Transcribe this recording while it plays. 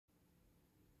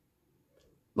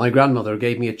My grandmother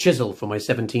gave me a chisel for my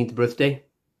 17th birthday.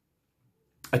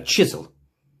 A chisel.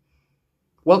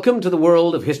 Welcome to the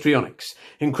world of histrionics.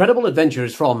 Incredible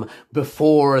adventures from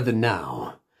before the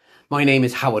now. My name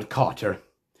is Howard Carter,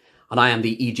 and I am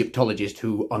the Egyptologist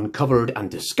who uncovered and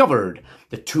discovered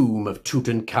the tomb of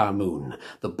Tutankhamun,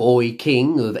 the boy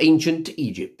king of ancient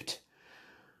Egypt.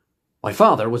 My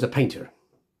father was a painter,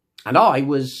 and I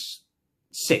was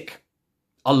sick.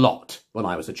 A lot when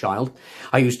I was a child.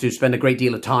 I used to spend a great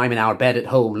deal of time in our bed at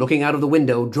home, looking out of the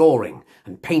window, drawing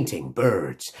and painting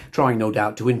birds, trying no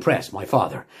doubt to impress my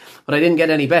father. But I didn't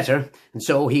get any better, and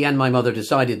so he and my mother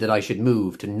decided that I should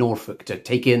move to Norfolk to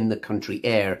take in the country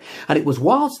air. And it was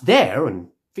whilst there, and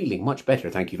feeling much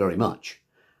better, thank you very much,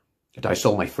 that I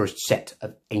saw my first set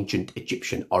of ancient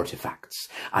Egyptian artefacts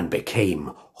and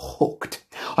became hooked.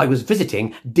 I was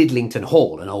visiting Didlington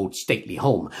Hall, an old stately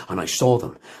home, and I saw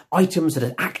them. Items that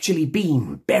had actually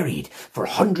been buried for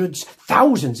hundreds,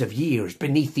 thousands of years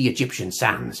beneath the Egyptian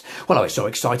sands. Well, I was so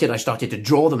excited I started to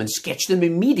draw them and sketch them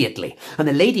immediately. And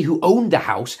the lady who owned the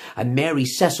house, a Mary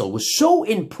Cecil, was so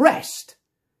impressed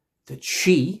that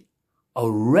she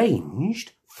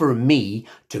arranged for me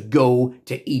to go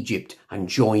to Egypt and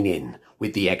join in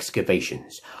with the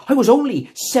excavations. I was only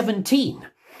 17.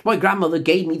 My grandmother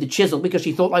gave me the chisel because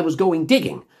she thought I was going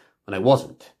digging, and I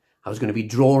wasn't. I was going to be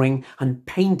drawing and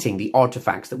painting the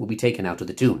artifacts that would be taken out of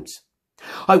the tombs.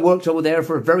 I worked over there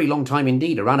for a very long time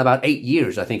indeed, around about 8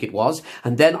 years, I think it was,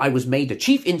 and then I was made the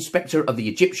Chief Inspector of the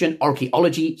Egyptian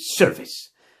Archaeology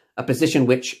Service, a position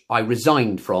which I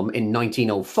resigned from in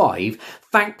 1905,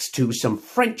 thanks to some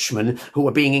Frenchmen who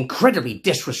were being incredibly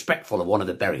disrespectful of one of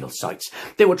the burial sites.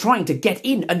 They were trying to get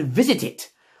in and visit it,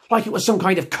 like it was some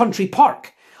kind of country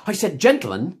park. I said,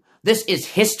 "Gentlemen, this is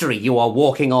history you are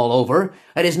walking all over.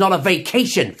 It is not a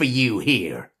vacation for you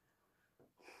here."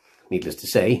 Needless to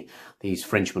say, these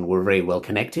Frenchmen were very well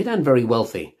connected and very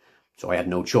wealthy, so I had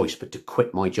no choice but to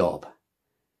quit my job.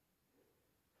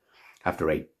 After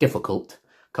a difficult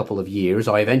couple of years,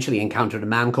 I eventually encountered a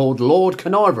man called Lord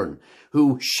Carnarvon,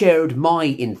 who shared my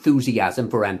enthusiasm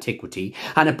for antiquity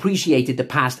and appreciated the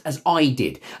past as I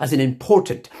did, as an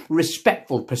important,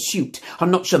 respectful pursuit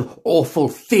and not some awful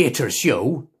theatre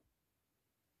show.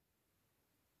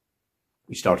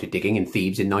 We started digging in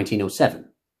Thebes in 1907.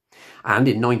 And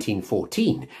in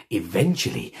 1914,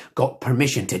 eventually got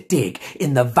permission to dig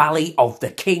in the Valley of the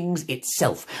Kings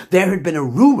itself. There had been a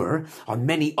rumour on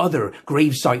many other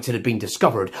grave sites that had been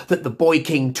discovered that the boy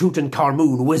king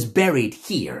Tutankhamun was buried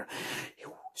here.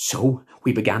 So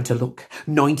we began to look.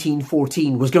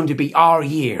 1914 was going to be our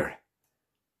year.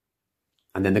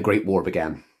 And then the Great War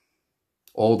began.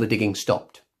 All the digging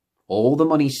stopped. All the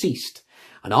money ceased.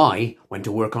 And I went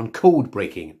to work on code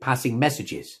breaking, passing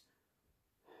messages.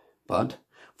 But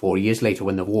 4 years later,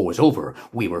 when the war was over,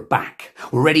 we were back,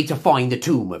 ready to find the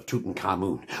tomb of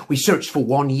Tutankhamun. We searched for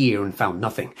 1 year and found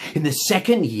nothing. In the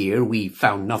second year, we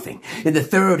found nothing. In the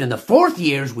third and the fourth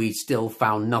years, we still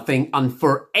found nothing. And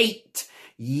for 8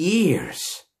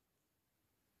 years,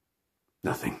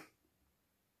 nothing.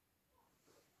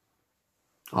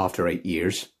 After 8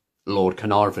 years, Lord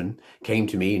Carnarvon came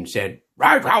to me and said,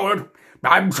 "Right, Howard,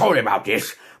 I'm sorry about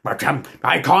this, but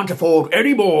I can't afford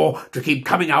any more to keep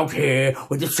coming out here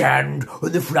with the sand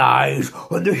and the flies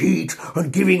and the heat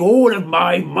and giving all of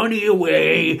my money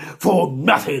away for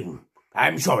nothing.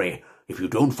 I'm sorry. If you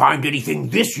don't find anything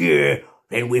this year,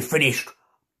 then we're finished.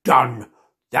 Done.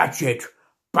 That's it.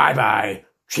 Bye-bye.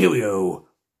 Cheerio.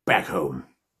 Back home."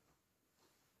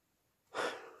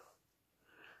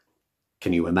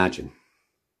 Can you imagine?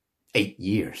 8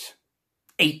 years.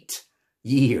 8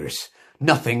 years.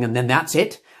 Nothing, and then that's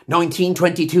it.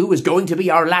 1922 was going to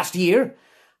be our last year.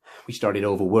 We started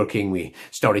overworking. We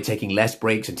started taking less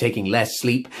breaks and taking less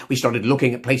sleep. We started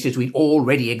looking at places we'd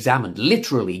already examined,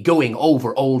 literally going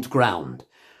over old ground.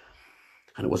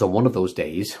 And it was on one of those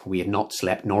days we had not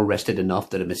slept nor rested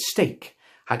enough that a mistake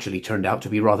actually turned out to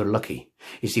be rather lucky.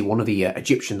 You see, one of the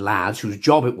Egyptian lads, whose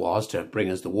job it was to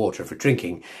bring us the water for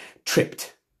drinking,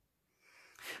 tripped.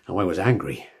 Now, I was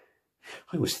angry.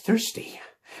 I was thirsty.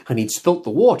 And he'd spilt the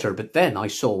water, but then I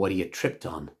saw what he had tripped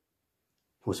on.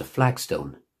 It was a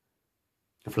flagstone.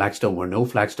 A flagstone where no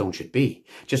flagstone should be,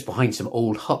 just behind some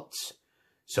old huts.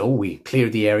 So we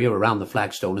cleared the area around the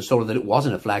flagstone and saw that it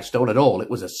wasn't a flagstone at all, it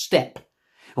was a step.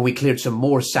 And we cleared some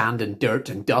more sand and dirt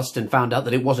and dust and found out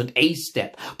that it wasn't a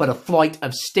step, but a flight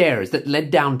of stairs that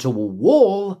led down to a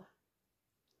wall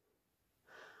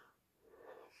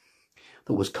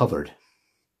that was covered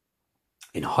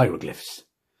in hieroglyphs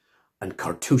and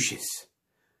cartouches,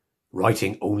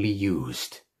 writing only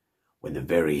used when the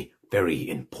very, very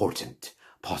important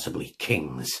possibly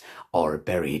kings, are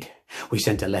buried. We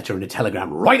sent a letter and a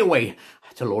telegram right away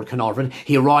to Lord Carnarvon.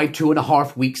 He arrived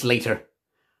 2.5 weeks later.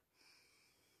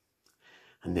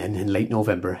 And then in late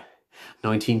November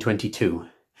 1922,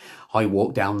 I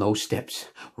walked down those steps,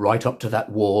 right up to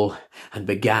that wall, and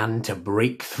began to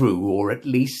break through, or at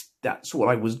least that's what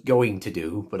I was going to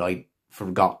do, but I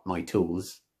forgot my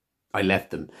tools. I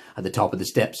left them at the top of the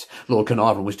steps. Lord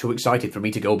Carnarvon was too excited for me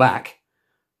to go back.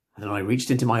 And then I reached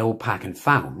into my old pack and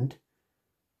found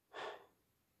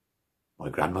my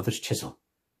grandmother's chisel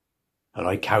that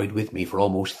I carried with me for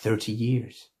almost 30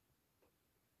 years.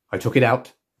 I took it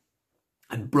out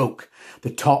and broke the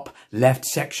top left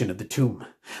section of the tomb.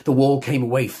 The wall came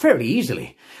away fairly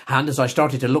easily, and as I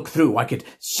started to look through, I could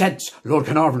sense Lord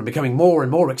Carnarvon becoming more and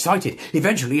more excited.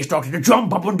 Eventually, he started to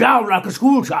jump up and down like a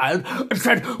schoolchild and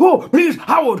said, "Oh, please,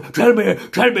 Howard, tell me,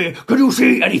 can you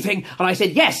see anything?" And I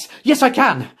said, yes, I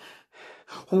can.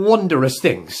 Wondrous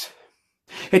things.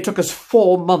 It took us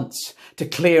 4 months to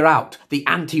clear out the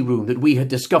anteroom that we had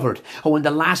discovered, and when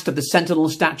the last of the sentinel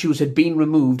statues had been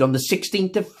removed on the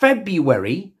 16th of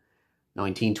February,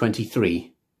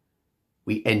 1923,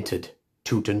 we entered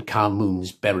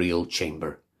Tutankhamun's burial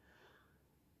chamber.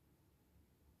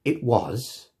 It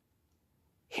was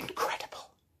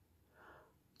incredible.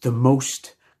 The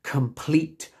most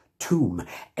complete tomb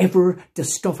ever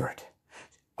discovered.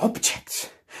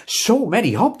 Objects. So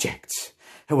many objects.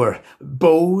 There were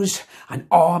bows and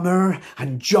armour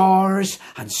and jars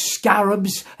and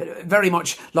scarabs, very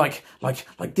much like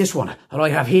this one that I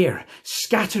have here,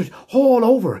 scattered all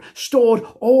over, stored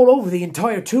all over the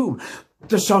entire tomb.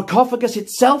 The sarcophagus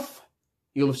itself,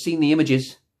 you'll have seen the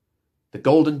images. The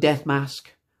golden death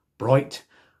mask, bright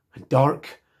and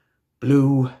dark,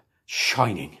 blue,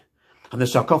 shining. And the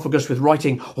sarcophagus with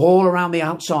writing all around the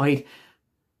outside.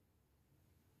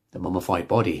 The mummified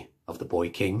body of the boy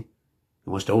king,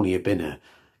 who must only have been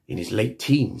in his late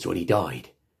teens when he died.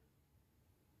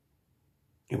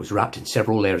 It was wrapped in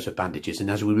several layers of bandages, and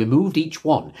as we removed each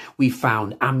one, we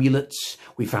found amulets,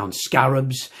 we found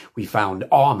scarabs, we found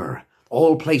armour,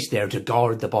 all placed there to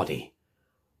guard the body.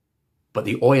 But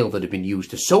the oil that had been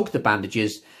used to soak the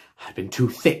bandages had been too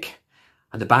thick,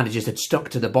 and the bandages had stuck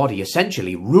to the body,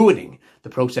 essentially ruining the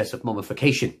process of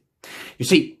mummification. You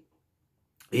see,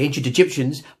 the ancient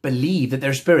Egyptians believed that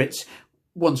their spirits,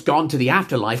 once gone to the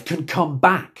afterlife, can come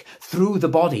back through the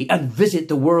body and visit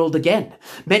the world again.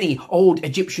 Many old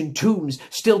Egyptian tombs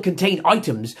still contain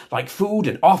items like food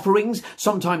and offerings,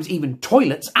 sometimes even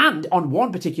toilets, and on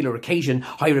one particular occasion,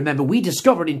 I remember we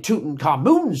discovered in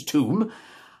Tutankhamun's tomb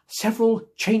several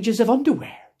changes of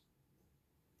underwear,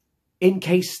 in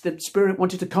case the spirit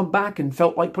wanted to come back and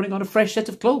felt like putting on a fresh set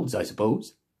of clothes, I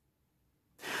suppose.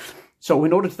 So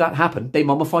in order for that to happen, they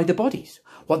mummified the bodies.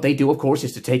 What they do, of course,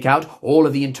 is to take out all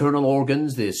of the internal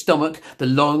organs, the stomach, the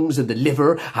lungs and the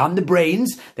liver and the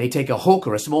brains. They take a hook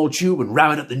or a small tube and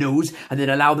ram it up the nose and then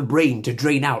allow the brain to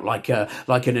drain out like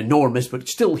an enormous but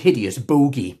still hideous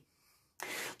bogey.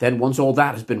 Then once all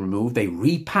that has been removed, they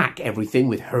repack everything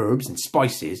with herbs and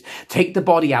spices, take the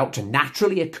body out to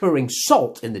naturally occurring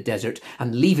salt in the desert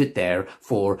and leave it there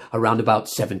for around about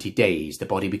 70 days. The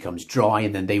body becomes dry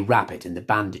and then they wrap it in the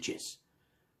bandages.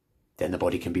 Then the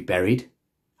body can be buried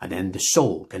and then the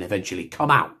soul can eventually come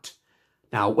out.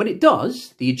 Now, when it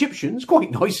does, the Egyptians,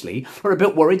 quite nicely, are a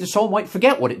bit worried the soul might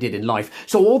forget what it did in life.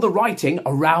 So all the writing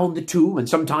around the tomb and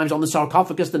sometimes on the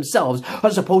sarcophagus themselves are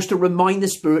supposed to remind the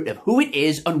spirit of who it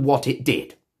is and what it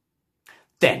did.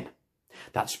 Then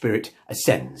that spirit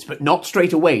ascends, but not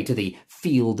straight away to the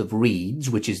field of reeds,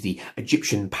 which is the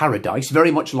Egyptian paradise,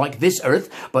 very much like this earth,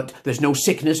 but there's no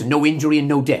sickness and no injury and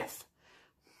no death.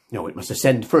 No, it must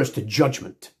ascend first to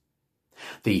judgment.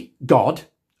 The god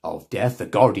of death, the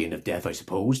guardian of death, I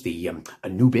suppose, the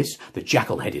Anubis, the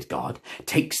jackal-headed god,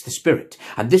 takes the spirit.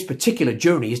 And this particular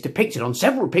journey is depicted on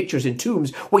several pictures in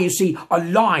tombs where you see a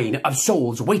line of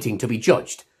souls waiting to be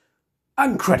judged.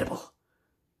 Incredible.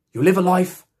 You live a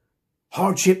life,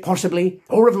 hardship possibly,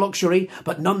 or of luxury,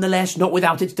 but nonetheless not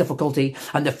without its difficulty.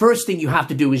 And the first thing you have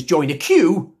to do is join a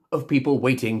queue of people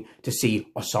waiting to see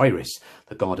Osiris,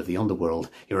 the god of the underworld.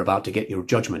 You're about to get your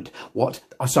judgment. What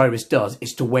Osiris does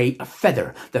is to weigh a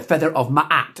feather, the feather of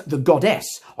Ma'at, the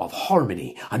goddess of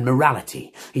harmony and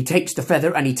morality. He takes the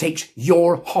feather and he takes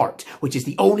your heart, which is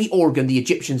the only organ the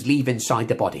Egyptians leave inside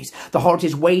the bodies. The heart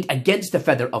is weighed against the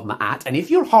feather of Ma'at, and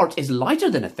if your heart is lighter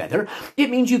than a feather, it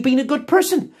means you've been a good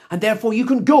person, and therefore you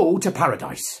can go to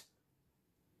paradise.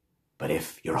 But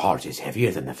if your heart is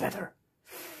heavier than the feather,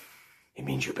 it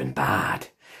means you've been bad.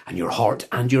 And your heart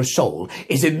and your soul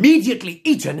is immediately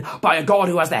eaten by a god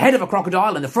who has the head of a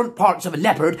crocodile and the front parts of a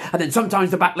leopard, and then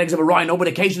sometimes the back legs of a rhino, but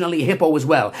occasionally a hippo as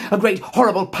well. A great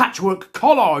horrible patchwork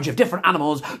collage of different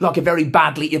animals like a very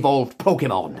badly evolved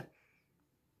Pokemon.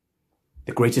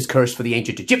 The greatest curse for the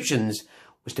ancient Egyptians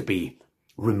was to be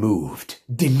removed,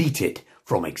 deleted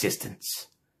from existence.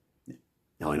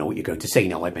 Now I know what you're going to say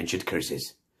now I mentioned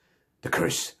curses. The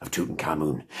curse of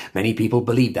Tutankhamun. Many people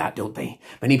believe that, don't they?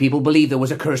 Many people believe there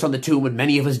was a curse on the tomb and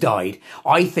many of us died.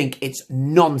 I think it's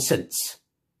nonsense.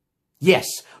 Yes,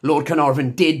 Lord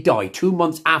Carnarvon did die 2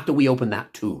 months after we opened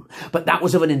that tomb, but that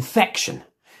was of an infection.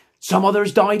 Some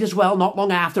others died as well, not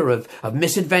long after, of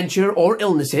misadventure or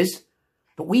illnesses.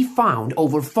 But we found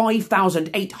over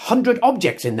 5,800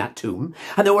 objects in that tomb,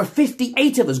 and there were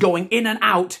 58 of us going in and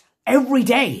out every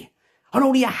day, and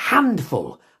only a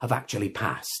handful have actually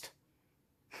passed.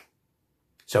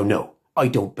 So no, I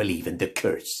don't believe in the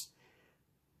curse.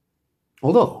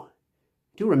 Although,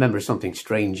 I do remember something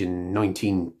strange in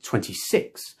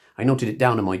 1926. I noted it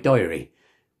down in my diary.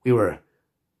 We were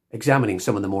examining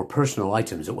some of the more personal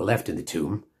items that were left in the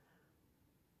tomb,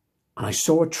 and I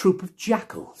saw a troop of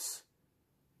jackals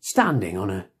standing on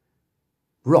a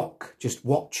rock, just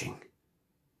watching.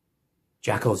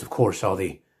 Jackals, of course, are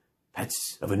the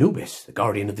pets of Anubis, the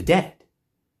guardian of the dead.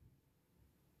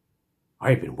 I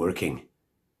had been working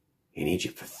in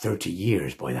Egypt for 30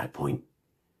 years by that point,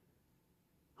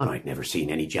 and I'd never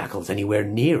seen any jackals anywhere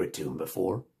near a tomb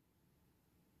before.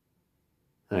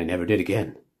 And I never did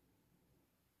again.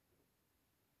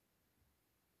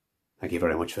 Thank you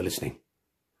very much for listening.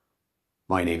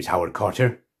 My name's Howard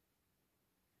Carter.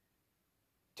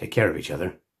 Take care of each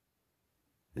other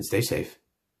and stay safe.